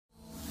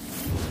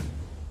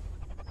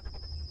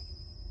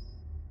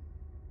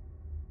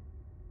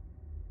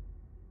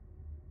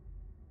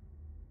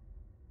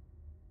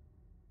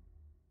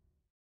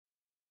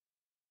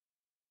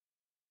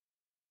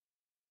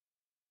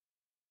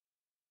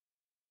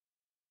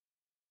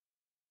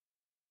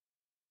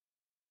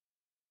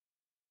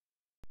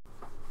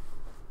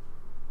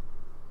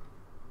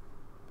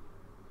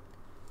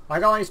Hi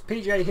guys,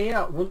 PJ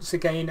here, once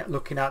again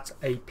looking at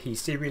a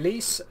PC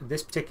release,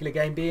 this particular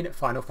game being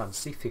Final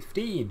Fantasy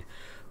 15.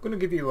 I'm going to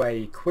give you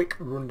a quick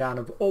rundown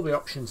of all the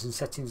options and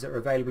settings that are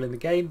available in the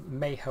game.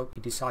 May help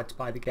you decide to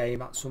buy the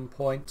game at some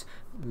point,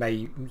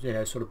 may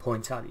sort of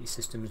point out that your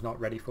system is not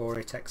ready for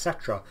it,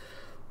 etc.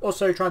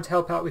 Also trying to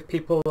help out with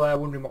people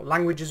wondering what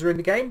languages are in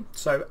the game.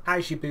 So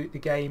as you boot the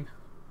game,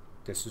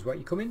 this is what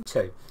you come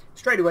into.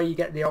 Straight away you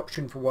get the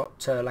option for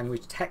what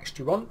language text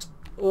you want.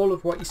 All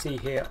of what you see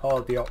here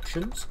are the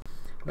options.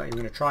 I'm not even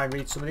going to try and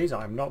read some of these.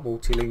 I'm not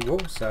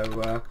multilingual,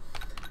 so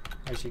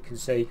as you can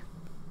see,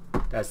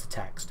 there's the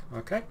text.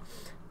 Okay,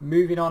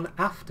 moving on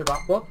after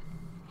that one,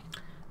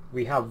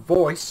 we have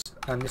voice,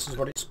 and this is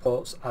what it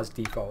supports as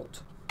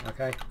default.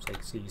 Okay, so you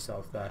can see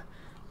yourself there,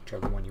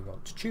 whichever one you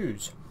want to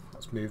choose.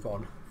 Let's move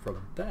on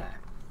from there.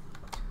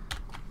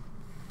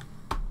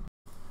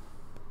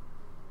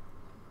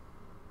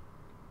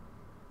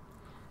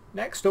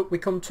 Next up we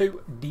come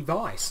to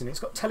device, and it's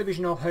got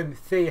television or home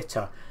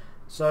theatre.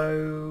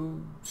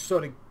 So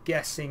sort of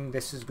guessing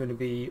this is going to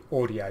be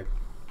audio.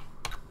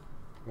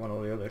 One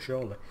or the other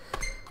surely.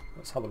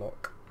 Let's have a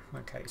look.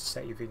 Okay,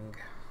 saving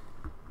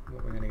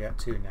what we're going to get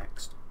to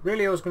next.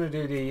 Really I was going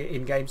to do the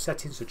in-game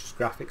settings such as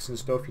graphics and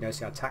stuff,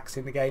 see how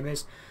taxing the game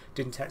is.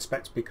 Didn't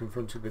expect to be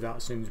confronted with that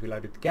as soon as we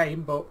loaded the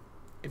game, but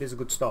it is a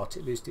good start.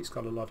 At least it's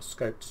got a lot of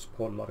scope to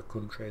support a lot of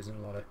countries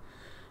and a lot of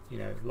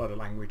a lot of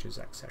languages,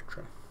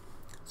 etc.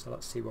 So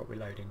let's see what we're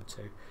loading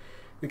to.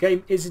 The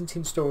game isn't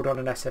installed on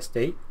an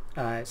SSD,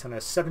 it's on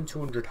a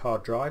 7200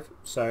 hard drive,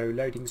 so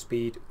loading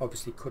speed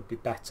obviously could be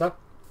better.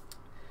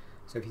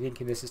 So if you're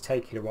thinking this is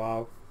taking a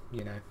while,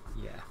 yeah.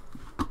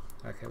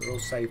 Okay, we're all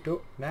saved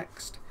up.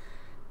 Next.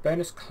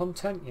 Bonus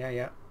content,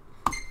 yeah.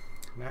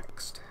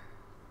 Next.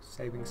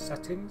 Saving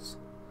settings.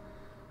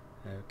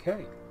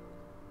 Okay.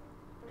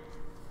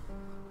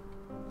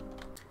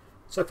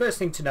 So first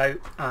thing to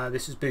note,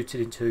 this is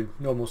booted into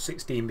normal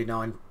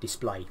 16:9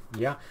 display.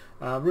 Yeah,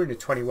 we're in a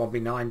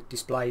 21:9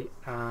 display,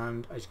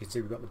 and as you can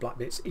see, we've got the black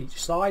bits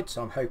each side.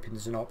 So I'm hoping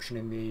there's an option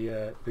in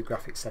the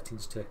graphics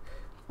settings to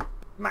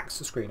max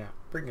the screen out,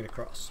 bring it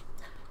across.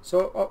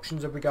 So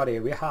options have we got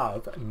here? We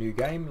have new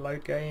game,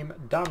 load game,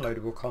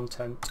 downloadable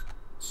content,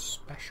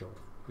 special,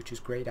 which is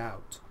grayed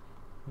out.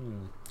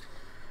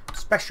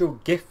 Special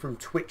gift from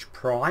Twitch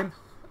Prime,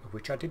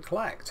 which I did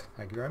collect.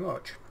 Thank you very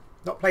much.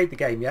 Not played the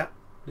game yet.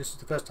 This is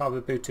the first time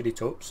I've booted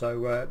it up,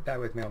 so bear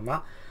with me on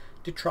that.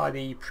 Did try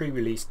the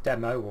pre-release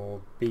demo, or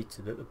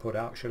beta that they put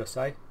out, should I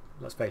say.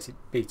 Let's face it,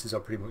 betas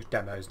are pretty much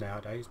demos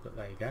nowadays, but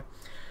there you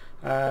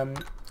go.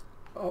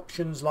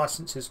 Options,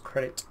 licenses,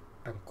 credit,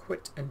 and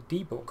quit, and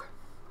debug.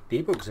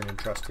 Debug's an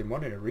interesting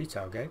one in a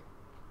retail game.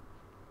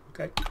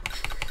 Okay.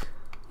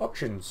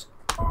 Options.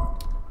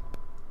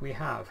 We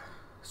have...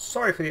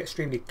 Sorry for the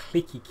extremely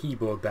clicky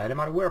keyboard there. No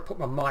matter where I put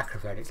my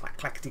microphone, it's like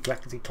clackety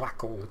clackety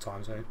clack all the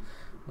time, so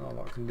not a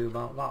lot I can do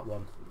about that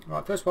one.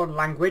 Right, first one,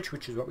 language,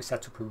 which is what we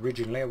set up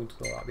originally. I wouldn't have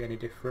thought that'd be any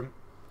different.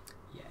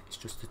 Yeah, it's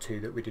just the two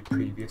that we did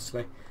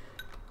previously.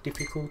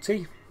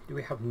 Difficulty, do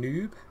we have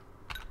noob,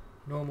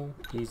 normal,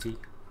 easy,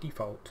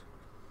 default?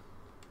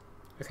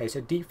 Okay,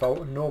 so default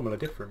and normal are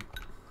different.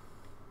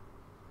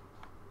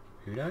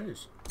 Who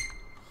knows?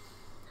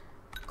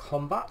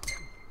 Combat,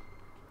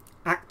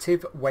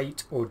 active,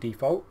 wait, or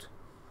default.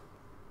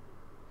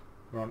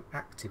 We're on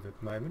active at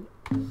the moment.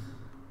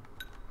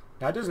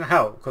 Now it doesn't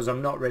help because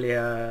I'm not really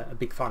a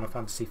big Final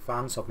Fantasy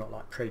fan, so I've not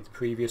like played the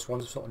previous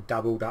ones. I've sort of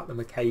dabbled at them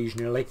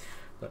occasionally,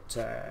 but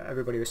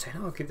everybody was saying,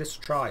 "Oh, give this a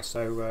try,"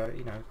 so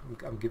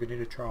I'm giving it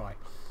a try.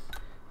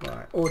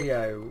 Right,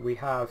 audio. We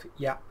have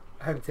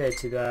home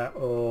theatre there,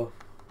 or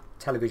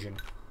television,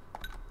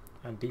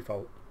 and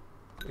default.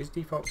 Is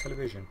default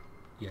television?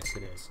 Yes,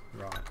 it is.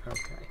 Right.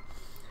 Okay.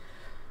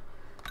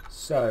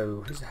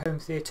 So is the home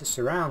theatre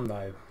surround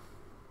though?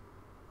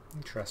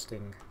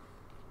 Interesting.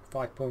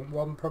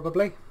 5.1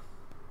 probably.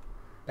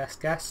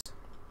 Best guess.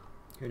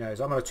 Who knows?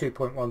 I'm on a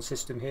 2.1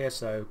 system here,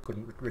 so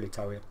couldn't really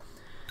tell you.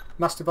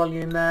 Master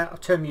volume there.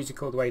 I've turned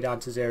music all the way down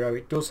to 0.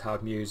 It does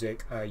have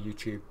music.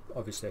 YouTube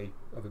obviously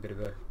have a bit of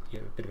a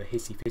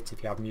hissy fit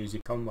if you have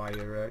music on while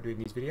you're doing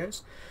these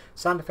videos.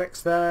 Sound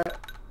effects there.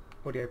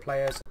 Audio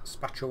players.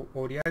 Spatial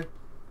audio.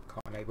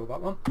 Can't enable that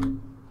one.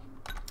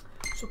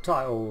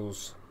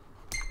 Subtitles.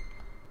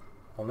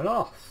 On and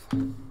off.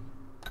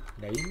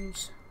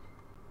 Names.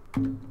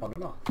 On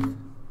and off.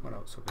 What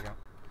else have we got?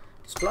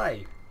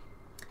 Display.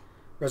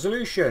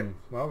 Resolution.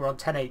 Well, we're on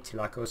 1080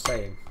 like I was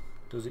saying.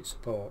 Does it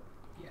support?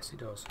 Yes, it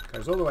does.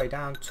 Goes all the way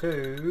down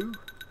to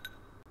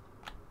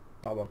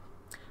that one.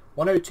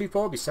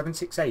 1024 be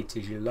 768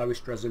 is your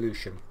lowest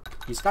resolution.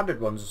 Your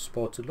standard ones are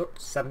supported. Look,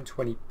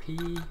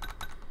 720p.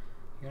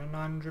 You got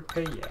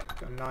 900p? Yeah,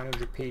 got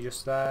 900p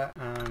just there,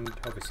 and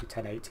obviously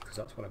 1080 because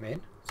that's what I'm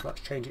in. So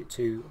let's change it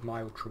to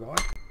my ultra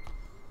wide.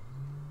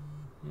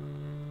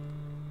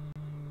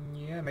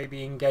 Yeah,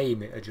 maybe in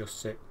game it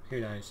adjusts it.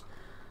 Who knows?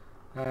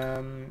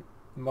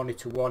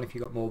 Monitor 1 if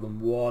you've got more than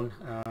one.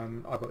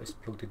 I've got this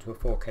plugged into a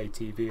 4K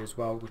TV as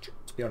well, which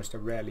to be honest I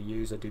rarely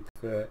use. I do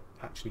prefer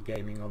actually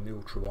gaming on the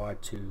ultra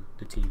wide to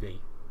the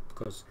TV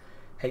because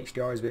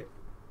HDR is a bit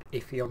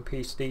iffy on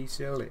PC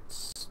still.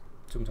 It's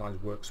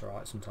sometimes works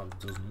alright, sometimes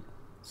it doesn't.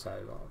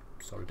 So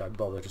sorry, don't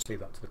bother, just leave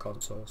that to the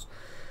consoles.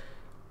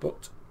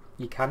 But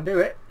you can do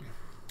it.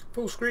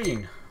 Full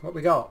screen. What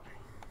we got?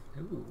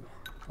 Ooh,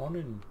 on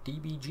and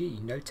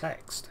DBG, no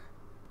text.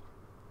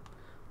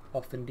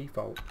 Off and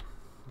default.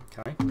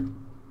 Okay.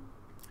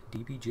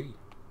 DBG.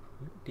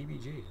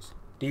 DBG is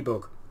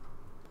debug.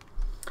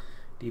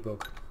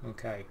 Debug.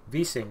 Okay.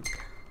 VSync.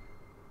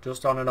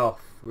 Just on and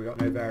off. We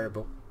got no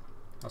variable.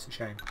 That's a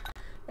shame.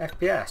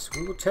 FPS.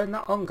 We will turn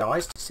that on,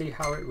 guys, to see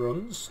how it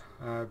runs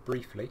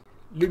briefly.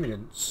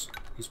 Luminance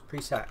is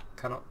preset.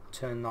 Cannot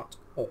turn that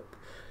up.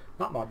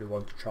 That might be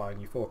one to try on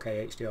your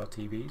 4K HDR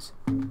TVs.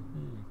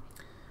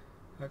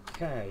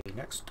 Okay.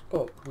 Next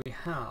up we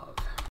have.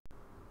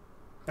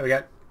 There we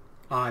go.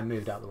 I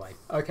moved out of the way.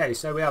 Okay,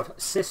 so we have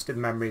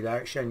system memory there.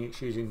 It's showing you it's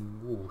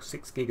using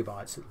 6 GB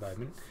at the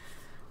moment.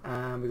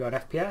 And we've got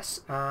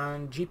FPS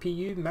and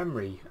GPU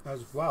memory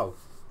as well.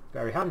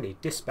 Very handy.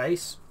 Disk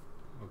space.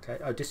 Okay.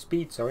 Oh, disk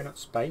speed, sorry, not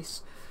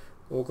space.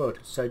 All good.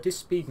 So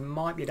disk speed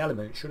might be an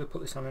element. Should have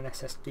put this on an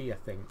SSD, I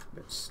think.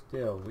 But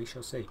still, we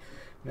shall see.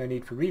 No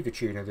need for Reaver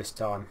Tuner this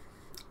time.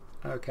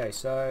 Okay,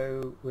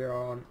 so we're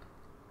on...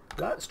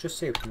 Let's just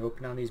see if we can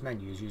open down these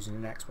menus using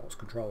an Xbox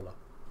controller.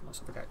 Let's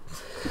have a go.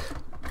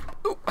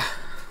 Ooh.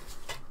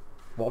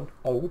 One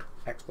old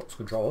Xbox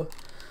controller,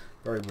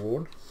 very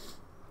worn,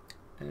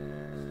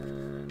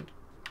 and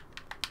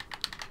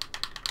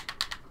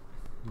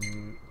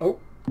oh,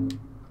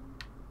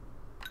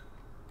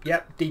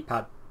 yep,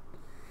 D-pad.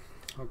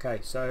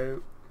 Okay,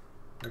 so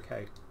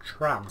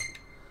tram.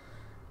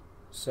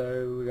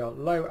 So we got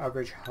low,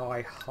 average,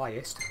 high,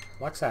 highest.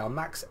 Like I say, I'll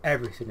max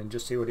everything and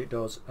just see what it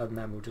does, and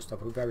then we'll just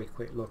have a very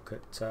quick look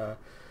at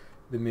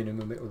the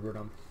minimum it will run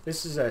on.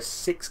 This is a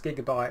 6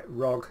 GB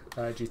ROG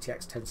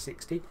GTX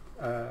 1060,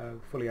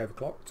 fully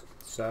overclocked.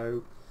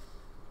 So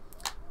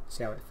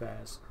see how it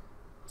fares.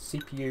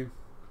 CPU,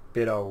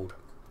 bit old.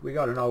 We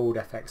got an old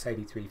FX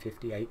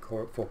 8358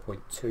 core at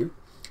 4.2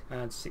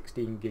 and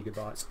 16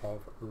 GB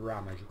of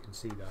RAM, as you can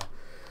see there.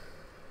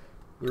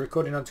 We're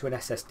recording onto an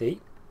SSD,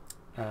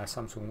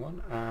 Samsung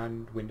one,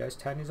 and Windows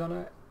 10 is on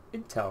a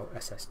Intel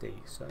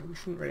SSD, so we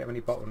shouldn't really have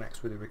any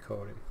bottlenecks with the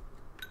recording.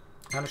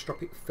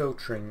 Anisotropic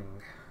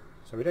filtering,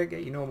 so we don't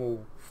get your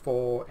normal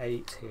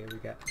 4.8 here, we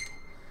get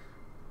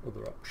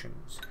other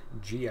options.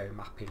 Geo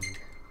mapping.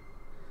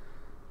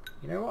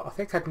 You know what, I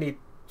think I'd need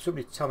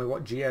somebody to tell me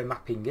what geo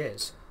mapping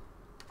is.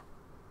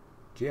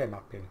 Geo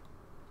mapping.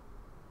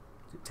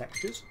 Is it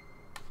textures?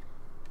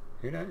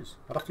 Who knows?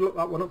 I'd have to look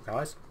that one up,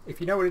 guys.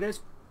 If you know what it is,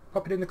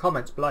 pop it in the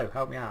comments below,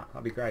 help me out,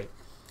 that'd be great.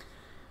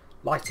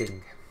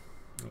 Lighting.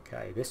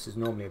 Okay, this is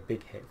normally a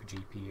big hit for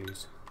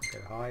GPUs. Go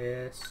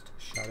highest,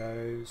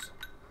 shadows,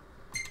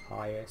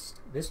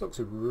 highest. This looks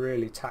a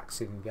really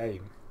taxing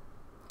game.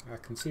 I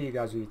can see you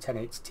guys with your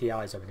 1080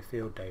 Ti's having a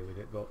field day with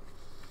it, but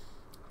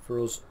for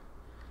us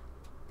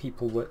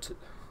people that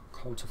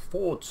can't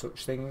afford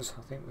such things,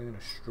 I think we're going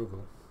to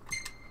struggle.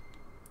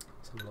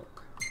 Let's have a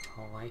look.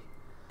 High,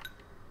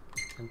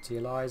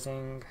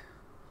 anti-aliasing,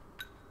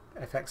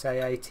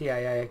 FXAA,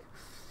 TAA.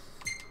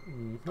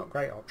 Not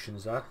great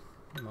options there.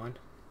 Never mind.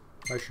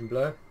 Motion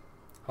blur,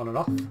 on and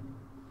off.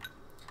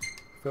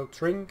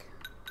 Filtering,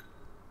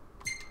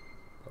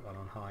 put that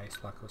on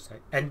highest, like I was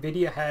saying.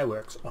 NVIDIA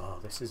Hairworks. Oh,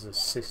 this is a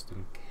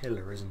system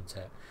killer, isn't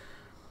it?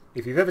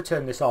 If you've ever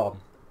turned this on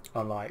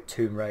like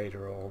Tomb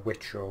Raider or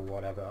Witcher or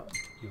whatever,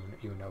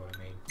 you know what I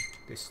mean.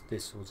 This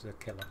was the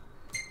killer.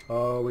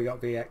 Oh, we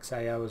got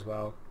VXAO as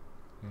well.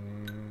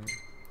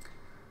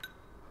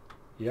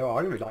 You know,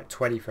 I'm gonna be like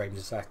 20 frames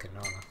a second,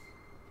 aren't I?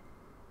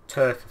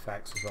 Turf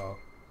effects as well.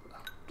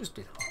 Just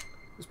did a lot.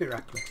 Let's be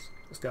reckless.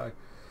 Let's go.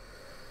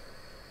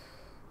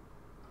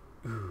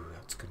 Ooh,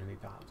 that's going to be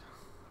bad.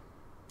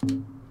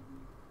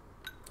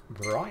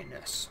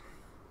 Brightness.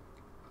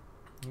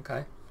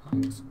 Okay,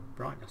 thanks.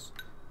 Brightness.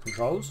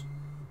 Controls.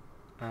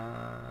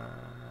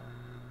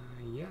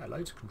 Yeah,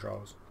 loads of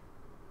controls.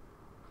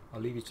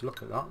 I'll leave you to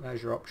look at that.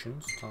 There's your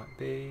options. Type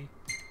B.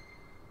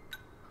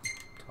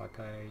 Type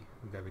A.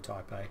 We'll go with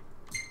Type A.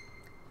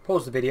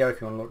 Pause the video if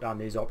you want to look down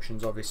these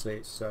options. Obviously,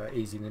 it's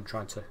easier than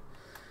trying to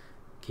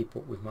keep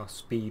up with my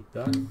speed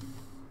there.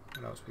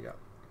 What else we got?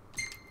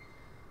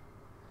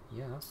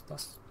 Yeah,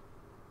 that's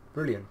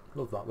brilliant.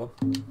 Love that one.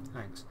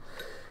 Thanks.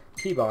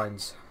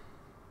 Keybinds.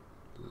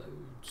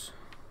 Loads.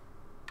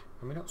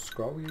 Can we not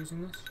scroll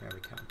using this? Yeah, we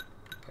can.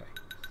 Okay.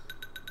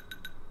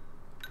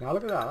 Now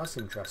look at that. That's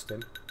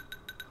interesting.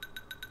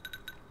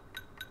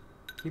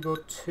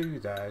 Keyboard 2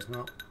 there is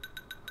not...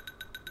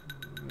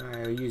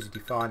 No, user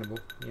definable.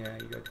 Yeah,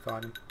 you go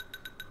define them.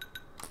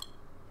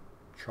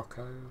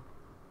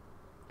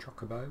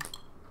 Chocobo.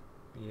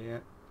 Yeah.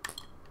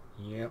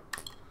 Yep.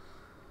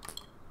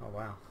 Oh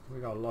wow, we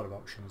got a lot of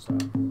options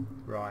there.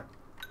 Right.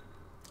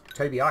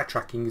 Tobii eye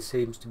tracking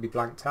seems to be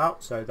blanked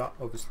out, so that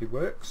obviously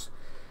works.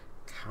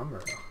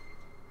 Camera.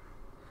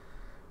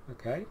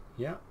 Okay,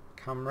 yeah.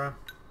 Camera.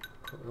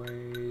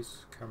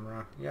 Cutaways.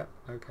 Camera. Yep,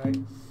 okay.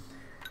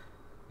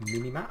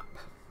 Minimap.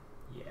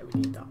 Yeah,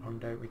 we need that one,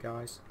 don't we,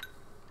 guys?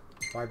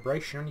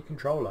 Vibration on your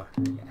controller.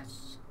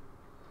 Yes.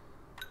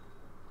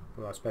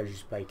 Well, I suppose you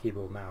just play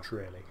keyboard and mouse,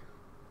 really.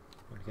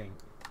 What do you think?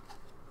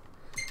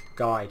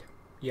 Guide.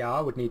 Yeah,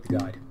 I would need the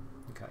guide.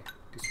 Okay.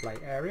 Display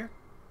area.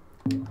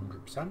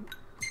 100%.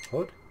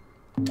 HUD.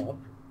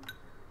 On.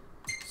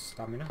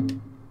 Stamina.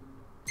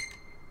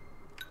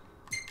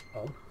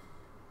 On.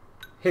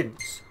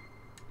 Hints.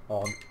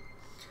 On.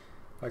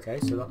 Okay,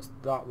 so that's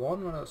that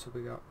one. What else have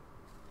we got?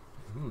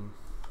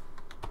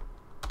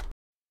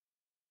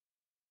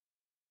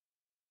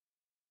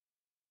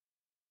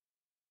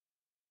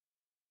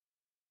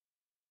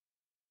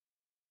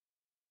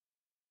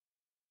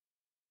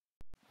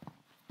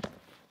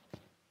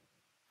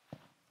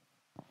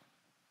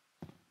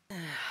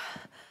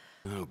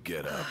 Oh,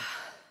 get up.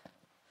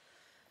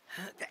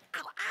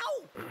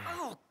 Ow!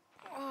 Ow!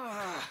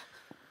 Oh!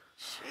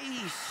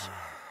 Jeez.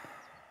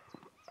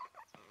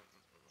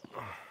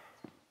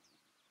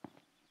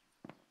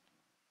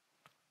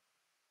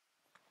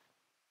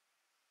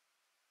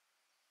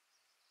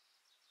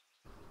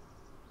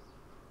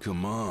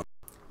 Come on.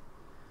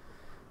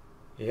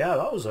 Yeah,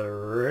 that was a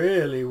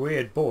really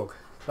weird bug.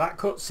 That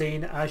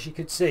cutscene, as you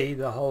could see,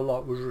 the whole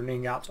lot was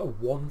running at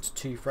 1 to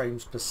 2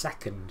 frames per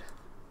second.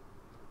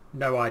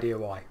 No idea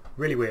why.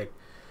 Really weird.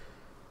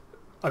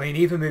 I mean,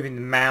 even moving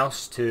the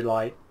mouse to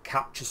like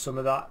capture some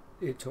of that,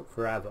 it took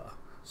forever.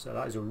 So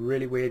that is a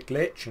really weird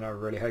glitch, and I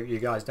really hope you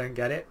guys don't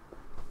get it.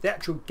 The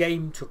actual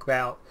game took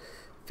about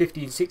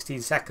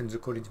 15-16 seconds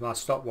according to my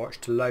stopwatch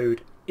to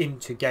load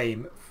into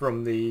game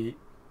from the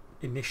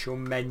initial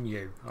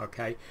menu.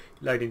 Okay,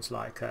 load into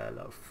like a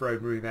little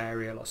throne room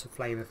area, lots of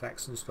flame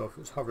effects and stuff. It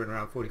was hovering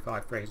around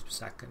 45 frames per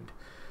second.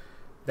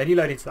 Then you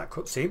load into that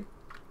cutscene.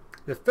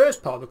 The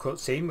first part of the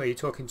cutscene, where you're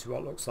talking to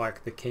what looks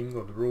like the king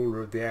or the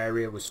ruler of the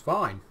area, was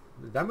fine.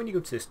 But then when you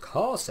go to this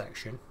car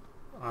section,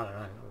 I don't know,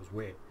 that was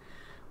weird.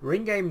 We're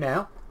in game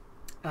now,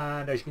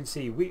 and as you can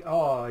see, we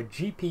are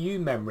GPU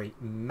memory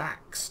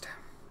maxed.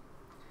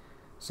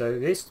 So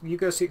this, you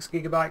go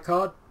 6GB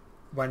card.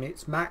 When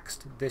it's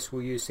maxed, this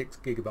will use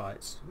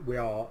 6GB. We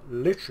are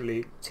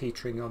literally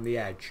teetering on the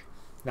edge.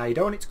 Now you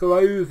don't want it to go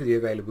over the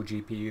available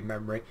GPU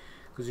memory,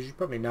 because as you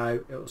probably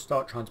know, it will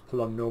start trying to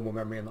pull on normal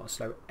memory and that'll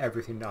slow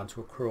everything down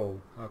to a crawl.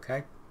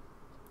 Okay.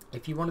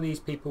 If you're one of these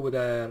people with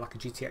a like a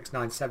GTX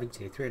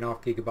 970, a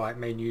 3.5GB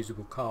main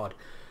usable card,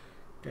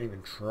 don't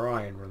even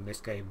try and run this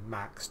game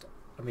maxed.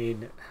 I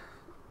mean,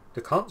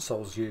 the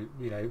consoles you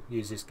know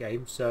use this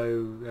game,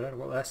 so I don't know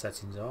what their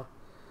settings are.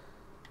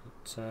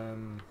 But,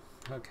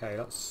 okay,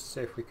 let's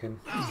see if we can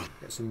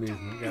get some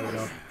movement going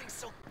on.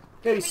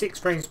 36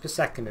 frames per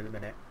second at the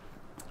minute.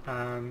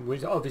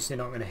 We're obviously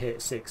not going to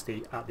hit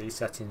 60 at these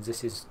settings.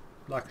 This is,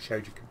 like I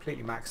showed you,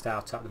 completely maxed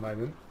out at the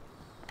moment.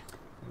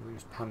 And we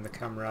just pan the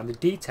camera around. The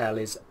detail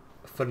is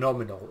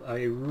phenomenal.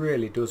 It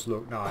really does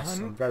look nice.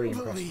 I'm very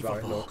impressed with how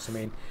it looks. I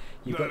mean,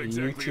 you've got the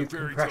YouTube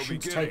compression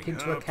to take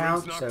into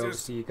account, so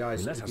obviously you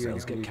guys that are viewing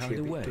it on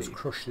YouTube, it does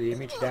crush the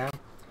image down.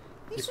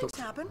 This looks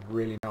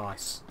really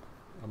nice.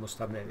 I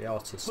must admit, the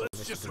artist.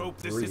 Let's just hope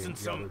this isn't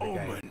some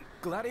omen.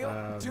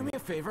 Gladio, do me a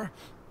favor.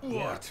 What?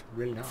 Yeah,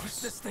 really Push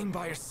nice. this thing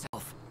by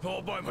yourself.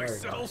 All by Very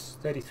myself? nice.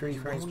 33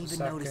 frames per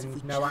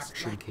second. No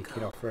action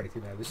kicking off or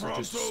anything there. This is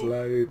just Pronto?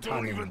 slow Don't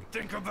panning. even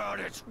think about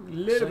it.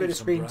 Little bit of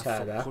screen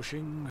tear there.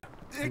 Pushing.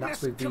 And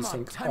that's with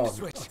VSync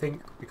on. I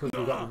think because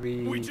we've got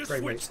we the just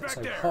frame rate switched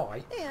set back so there.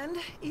 high, And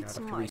I'd it's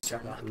have to my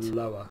reset that turn.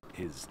 lower.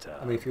 His time.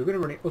 I mean, if you were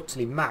going to run it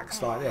utterly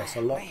maxed like this,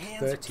 a My locked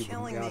hands are 30 wouldn't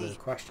killing be out of me. the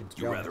question, to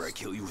be You rather I honest.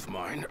 kill you with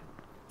mine?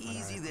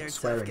 Easy there, tough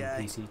Swearing in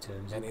guy. PC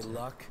terms. Any isn't it?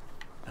 luck?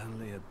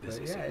 Only a But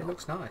busy yeah, it signal.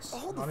 looks nice.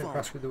 Hold the I'm phone.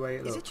 impressed with the way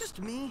it Is looks. it just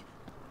me?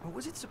 Or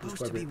was it Just supposed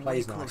to whether be it way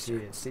plays nicely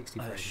closer? at 60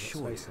 I frames,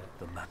 assure let's you, face it.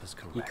 the map is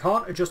correct. You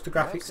can't adjust the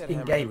Rex graphics said in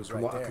Hammerhead game was from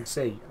right what I there. can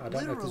see. I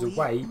don't know if there's a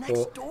Literally way, next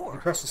but door. you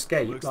press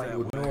escape Looks like that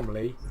you would way.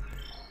 normally.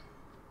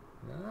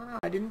 No,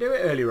 I didn't do it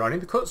earlier on. In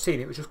the cutscene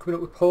it was just coming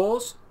up with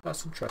pause.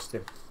 That's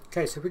interesting.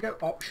 Okay, so if we go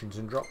options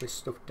and drop this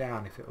stuff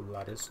down, if it'll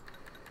let us.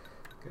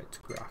 Go to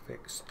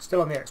graphics.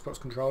 Still on the Xbox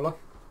controller.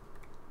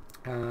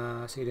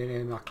 So you're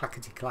doing my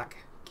clackety clack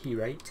key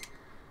rate.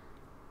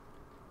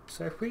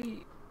 So if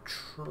we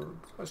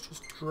let's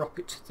just drop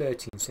it to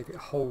 13, see if it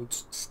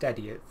holds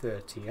steady at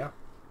 30. Yeah.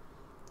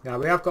 Now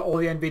we have got all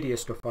the Nvidia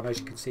stuff on, as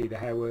you can see, the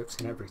hair works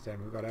and everything.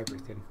 We've got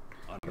everything.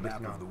 On the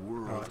map of the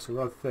world. Alright, so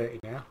we're on 30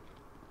 now.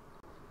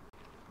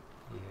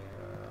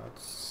 Yeah,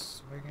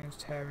 it's we're against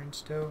tearing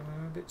still.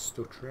 A bit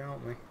stuttery,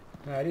 aren't we?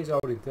 No, it is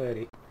holding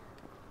 30.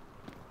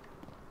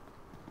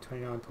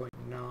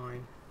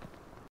 29.9.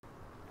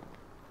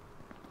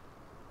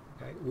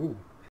 Okay, ooh.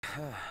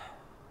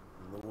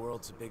 The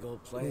world's a big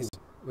old place.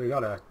 Ooh, we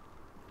got a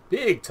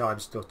big time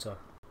stutter.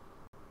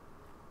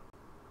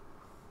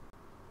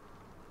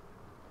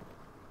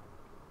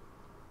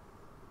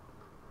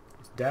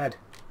 It's dead.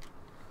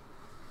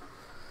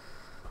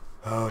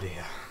 Oh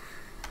dear.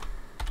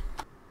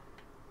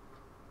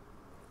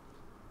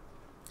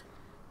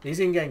 These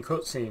in-game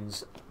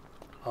cutscenes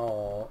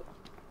are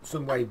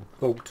some way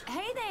bugged.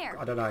 Hey there!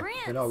 I don't know.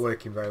 They're not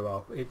working very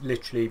well. It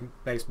literally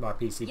makes my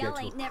PC go Y'all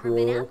to a ain't never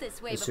been crawl out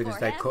this way as soon as before,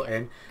 they have cut ya?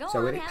 in. Go So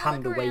when on, it have a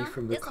panned look away around.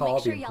 from the This'll car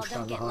make sure being y'all pushed don't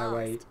down the get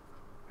highway, lost.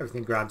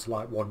 everything grabs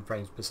like 1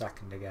 frames per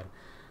second again.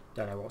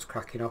 Don't know what's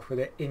cracking off with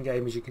it. In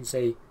game, as you can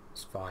see,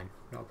 it's fine,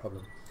 not a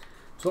problem.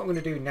 So what I'm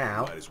going to do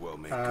now, Might as well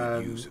make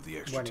good use of the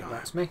extra when it time.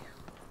 lets me,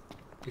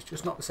 is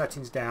just knock the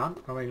settings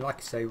down. I mean, like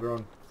I say, we're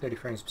on 30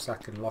 frames per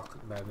second lock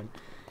at the moment.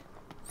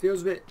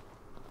 Feels a bit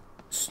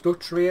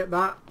stuttery at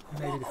that.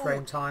 Maybe the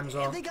frame times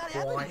aren't They got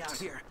Ebony out quite,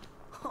 here.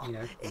 you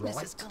know, And this is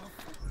right. colorful.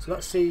 So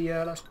let's see,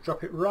 let's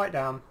drop it right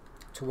down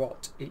to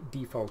what it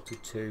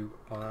defaulted to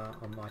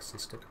on my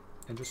system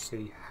and just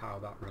see how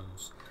that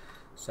runs.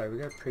 So we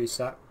go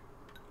preset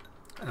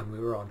and we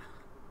were on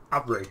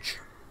average.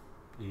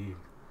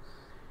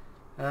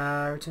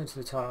 Return to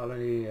the title.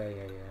 Yeah.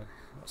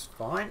 That's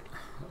fine.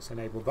 Let's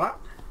enable that.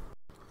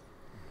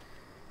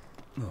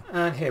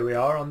 And here we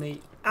are on the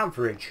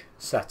average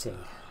setting,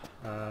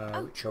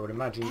 which I would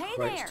imagine Hey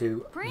equates there,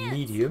 to Prince.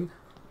 medium.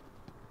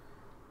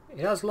 It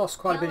has lost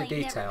quite a bit of Y'all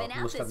ain't never detail, been I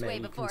out must this way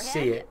admit. You before, can have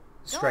see ya? it Go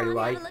straight on,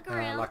 away. have a look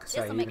around. Like I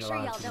say, This'll even make sure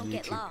allowed y'all for the don't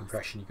get YouTube lost.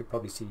 compression, you could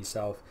probably see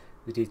yourself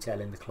the detail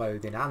in the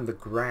clothing and the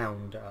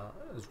ground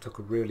took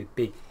a really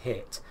big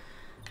hit.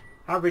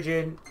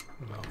 Averaging,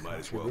 Might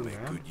as well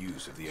make good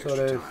use of the sort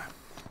extra of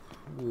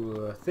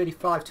time.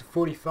 35 to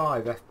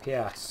 45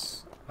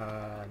 FPS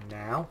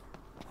now.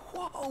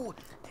 Whoa!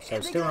 So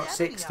and they still got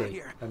not Ebony out 60,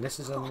 here. and this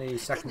is on the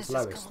Goodness, second it's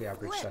lowest, the gonna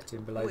average flip.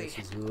 setting. Below Wait,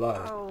 this is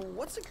low. Oh,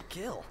 what's a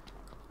kill?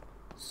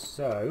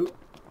 So,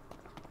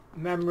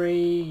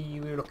 memory, we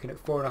were looking at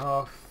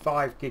 4.5,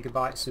 5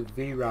 gigabytes of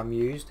VRAM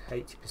used,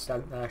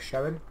 80% there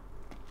showing.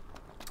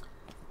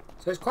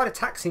 So it's quite a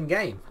taxing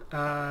game.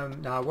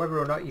 Now, whether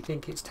or not you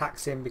think it's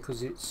taxing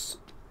because it's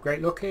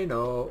great looking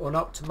or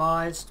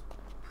unoptimized,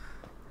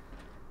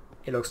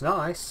 it looks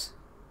nice.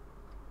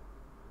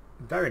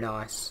 Very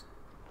nice.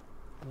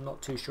 I'm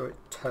not too sure it's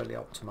totally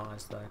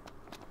optimized though.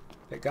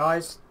 But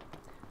guys,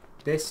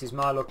 this is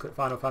my look at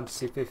Final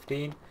Fantasy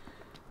 15.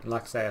 And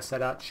like I say, I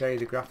set out to show you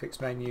the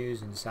graphics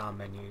menus and sound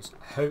menus.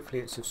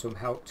 Hopefully it's of some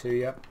help to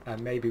you,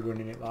 and maybe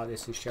running it like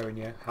this is showing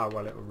you how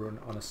well it will run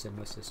on a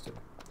similar system.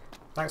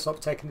 Thanks a lot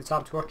for taking the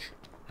time to watch,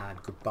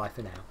 and goodbye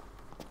for now.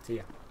 See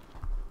ya.